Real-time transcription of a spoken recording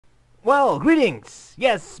Well, greetings!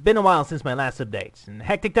 Yes, been a while since my last update. And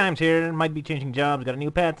hectic times here, might be changing jobs, got a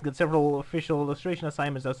new pet, got several official illustration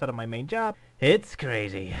assignments outside of my main job. It's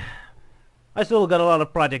crazy. I still got a lot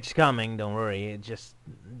of projects coming, don't worry, just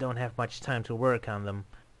don't have much time to work on them.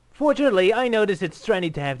 Fortunately, I noticed it's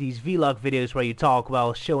trendy to have these vlog videos where you talk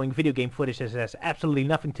while showing video game footage that has absolutely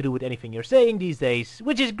nothing to do with anything you're saying these days,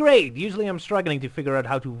 which is great! Usually I'm struggling to figure out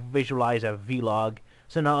how to visualize a vlog.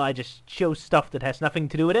 So now I just show stuff that has nothing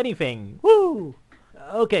to do with anything. Woo!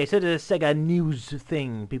 Okay, so the Sega news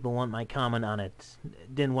thing. People want my comment on it.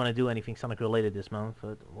 Didn't want to do anything Sonic related this month,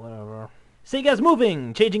 but whatever. Sega's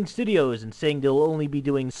moving, changing studios, and saying they'll only be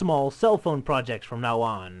doing small cell phone projects from now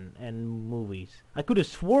on, and movies. I could have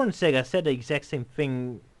sworn Sega said the exact same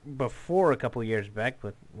thing before a couple years back,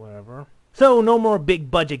 but whatever. So no more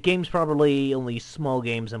big budget games probably, only small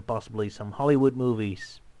games and possibly some Hollywood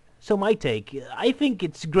movies. So my take, I think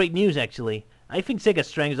it's great news actually. I think Sega's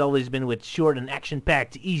strength has always been with short and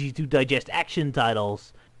action-packed, easy-to-digest action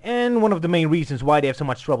titles. And one of the main reasons why they have so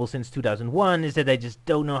much trouble since 2001 is that they just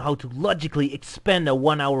don't know how to logically expand a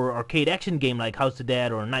 1-hour arcade action game like House of the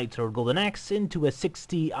Dead or Knights or Golden Axe into a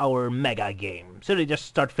 60-hour mega game. So they just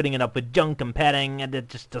start filling it up with junk and padding, and that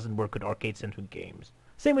just doesn't work with arcade-centric games.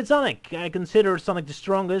 Same with Sonic. I consider Sonic the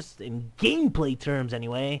strongest, in gameplay terms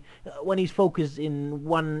anyway, when he's focused in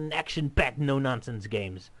one action-packed no-nonsense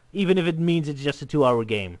games. Even if it means it's just a 2-hour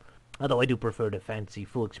game. Although I do prefer the fancy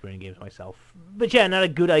full experience games myself. But yeah, not a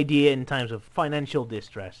good idea in times of financial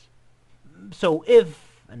distress. So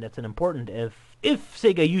if, and that's an important if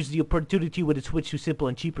Sega used the opportunity with its switch to simple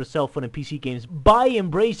and cheaper cell phone and PC games by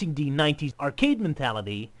embracing the 90s arcade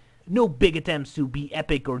mentality, no big attempts to be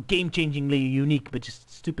epic or game-changingly unique, but just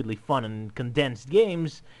stupidly fun and condensed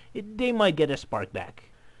games, they might get a spark back.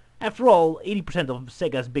 After all, 80% of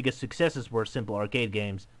Sega's biggest successes were simple arcade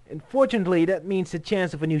games. Unfortunately, that means the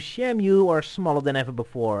chance of a new Shamu are smaller than ever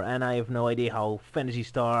before, and I have no idea how Phantasy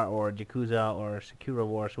Star or Yakuza or Sakura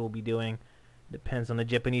Wars will be doing. Depends on the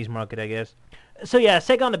Japanese market, I guess. So yeah,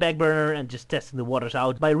 Sega on the back burner and just testing the waters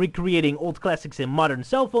out by recreating old classics in modern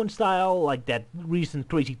cell phone style, like that recent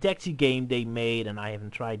Crazy Taxi game they made and I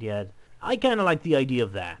haven't tried yet. I kinda like the idea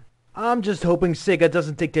of that. I'm just hoping Sega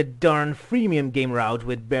doesn't take that darn freemium game route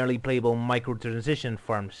with barely playable microtransaction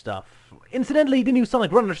farm stuff. Incidentally, the new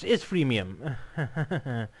Sonic Runners is freemium.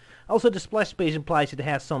 Also, the splash page implies it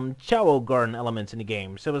has some Chao Garden elements in the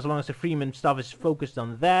game, so as long as the freemium stuff is focused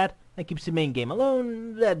on that and keeps the main game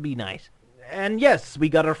alone, that'd be nice. And yes, we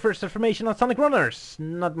got our first information on Sonic Runners.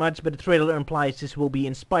 Not much, but the trailer implies this will be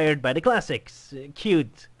inspired by the classics.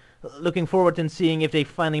 Cute. Looking forward to seeing if they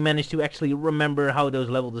finally manage to actually remember how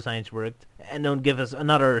those level designs worked, and don't give us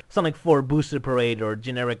another Sonic 4 Booster Parade or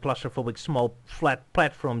generic claustrophobic small flat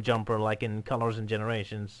platform jumper like in Colors and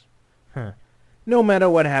Generations. No matter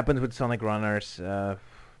what happens with Sonic Runners,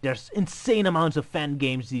 there's insane amounts of fan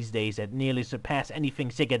games these days that nearly surpass anything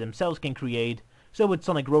Sega themselves can create. So with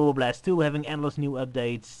Sonic Robo Blast 2 having endless new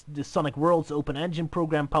updates, the Sonic Worlds open engine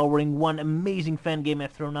program powering one amazing fan game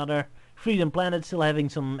after another, Freedom Planet still having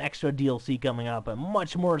some extra DLC coming up, and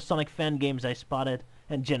much more Sonic fan games I spotted,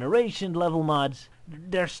 and Generation level mods.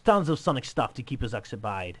 There's tons of Sonic stuff to keep us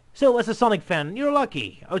occupied. So as a Sonic fan, you're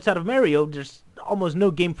lucky. Outside of Mario, there's almost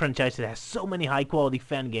no game franchise that has so many high quality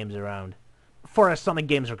fan games around. Far as Sonic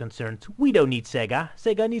games are concerned, we don't need Sega.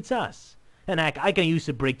 Sega needs us. And heck, I can use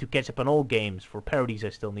a break to catch up on old games for parodies I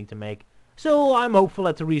still need to make. So I'm hopeful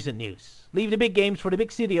at the recent news. Leave the big games for the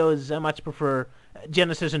big studios. I much prefer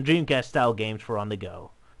Genesis and Dreamcast style games for on the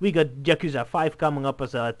go. We got Yakuza 5 coming up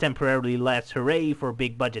as a temporarily last hooray for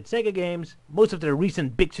big budget Sega games. Most of their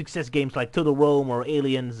recent big success games like Total Rome or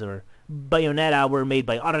Aliens or Bayonetta were made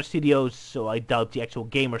by other studios, so I doubt the actual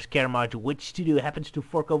gamers care much which studio happens to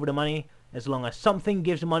fork over the money, as long as something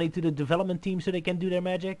gives the money to the development team so they can do their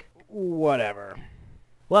magic. Whatever.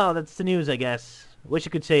 Well, that's the news, I guess. Wish I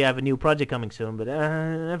could say I have a new project coming soon, but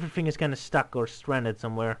everything is kind of stuck or stranded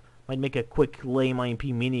somewhere. Might make a quick lame IMP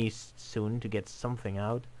mini soon to get something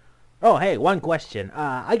out. Oh, hey, one question.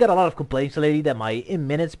 I got a lot of complaints lately that my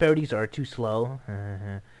in-minutes parodies are too slow.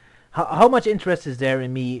 How much interest is there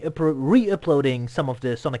in me re-uploading some of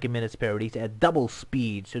the Sonic in-minutes parodies at double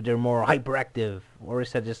speed so they're more hyperactive? Or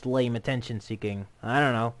is that just lame attention-seeking? I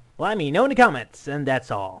don't know. Let me know in the comments, and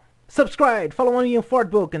that's all. Subscribe, follow me on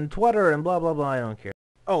Fartbook and Twitter and blah blah blah, I don't care.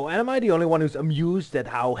 Oh, and am I the only one who's amused at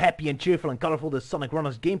how happy and cheerful and colorful the Sonic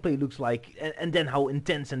Runners gameplay looks like, and then how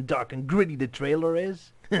intense and dark and gritty the trailer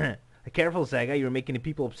is? Careful, Sega, you're making the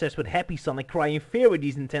people obsessed with Happy Sonic cry in fear with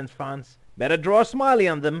these intense fonts. Better draw a smiley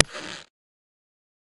on them.